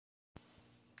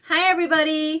Hi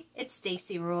everybody, it's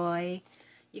Stacy Roy.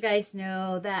 You guys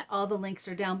know that all the links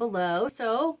are down below,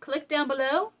 so click down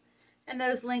below and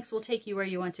those links will take you where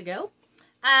you want to go.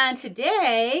 And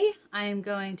today I am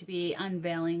going to be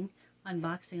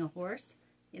unboxing a horse.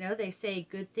 You know, they say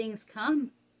good things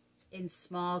come in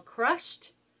small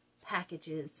crushed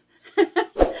packages.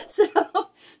 So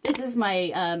this is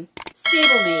my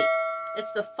Stablemate.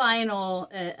 It's the final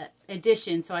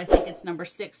edition, so I think it's number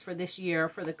 6 for this year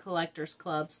for the Collectors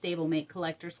Club, Stablemate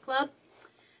Collectors Club.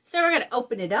 So we're going to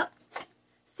open it up,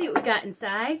 see what we got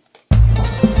inside.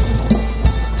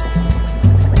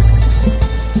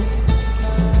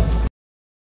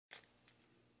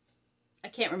 I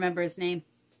can't remember his name.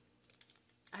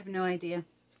 I have no idea.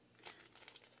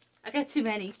 I got too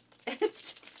many. I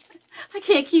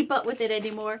can't keep up with it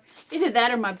anymore. Either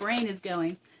that or my brain is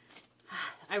going.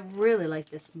 I really like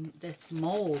this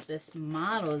mold. This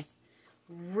model is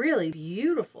really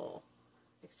beautiful.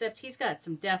 Except he's got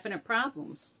some definite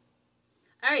problems.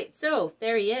 Alright, so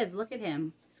there he is. Look at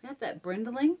him. He's got that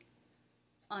brindling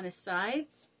on his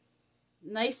sides.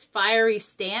 Nice fiery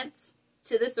stance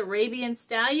to this Arabian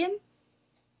stallion.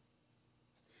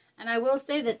 And I will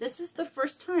say that this is the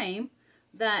first time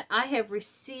that I have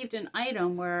received an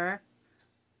item where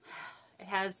it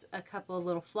has a couple of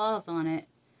little flaws on it.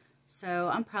 So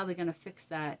I'm probably going to fix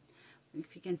that.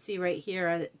 If you can see right here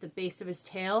at the base of his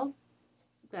tail,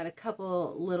 got a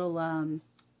couple little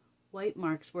white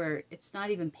marks where it's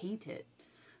not even painted.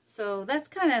 So that's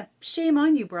kind of shame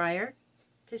on you, Breyer.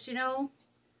 Because, you know,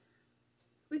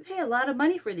 we pay a lot of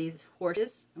money for these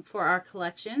horses and for our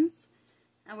collections.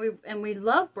 And we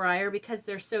love Breyer because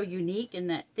they're so unique and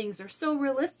that things are so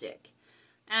realistic.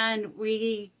 And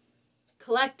we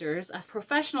collectors, us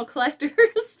professional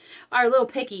collectors, are a little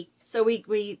picky. So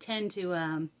we tend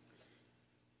to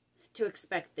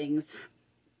expect things.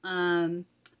 I'm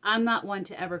not one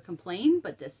to ever complain,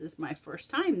 but this is my first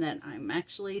time that I'm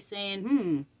actually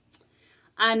saying,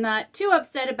 I'm not too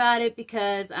upset about it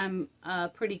because I'm a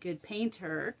pretty good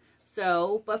painter.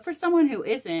 So, but for someone who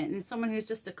isn't, and someone who's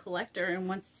just a collector and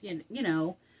wants, you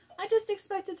know, I just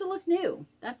expect it to look new.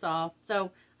 That's all.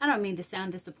 So, I don't mean to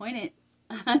sound disappointed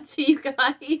to you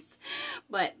guys,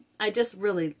 but I just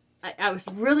really, I was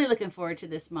really looking forward to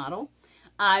this model.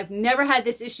 I've never had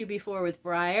this issue before with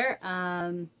Breyer.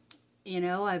 You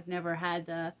know, I've never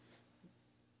had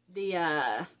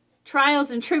the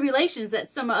trials and tribulations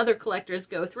that some other collectors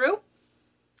go through,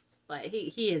 but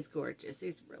he is gorgeous.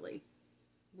 He's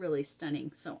really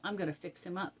stunning. So I'm going to fix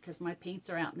him up because my paints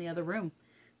are out in the other room.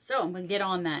 So I'm going to get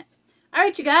on that. All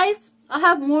right, you guys. I'll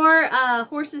have more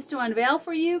horses to unveil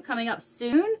for you coming up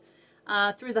soon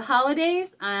through the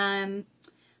holidays.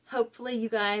 Hopefully you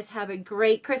guys have a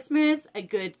great Christmas, a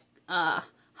good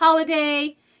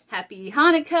holiday, happy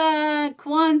Hanukkah,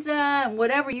 Kwanzaa, and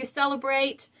whatever you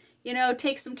celebrate. You know,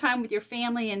 take some time with your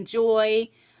family, enjoy,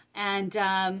 and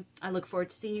I look forward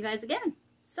to seeing you guys again.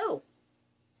 So,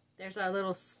 there's our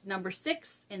little number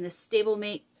 6 in the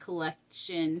Stablemate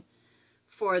collection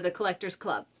for the Collectors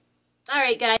Club. All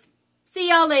right, guys. See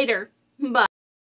y'all later. Bye.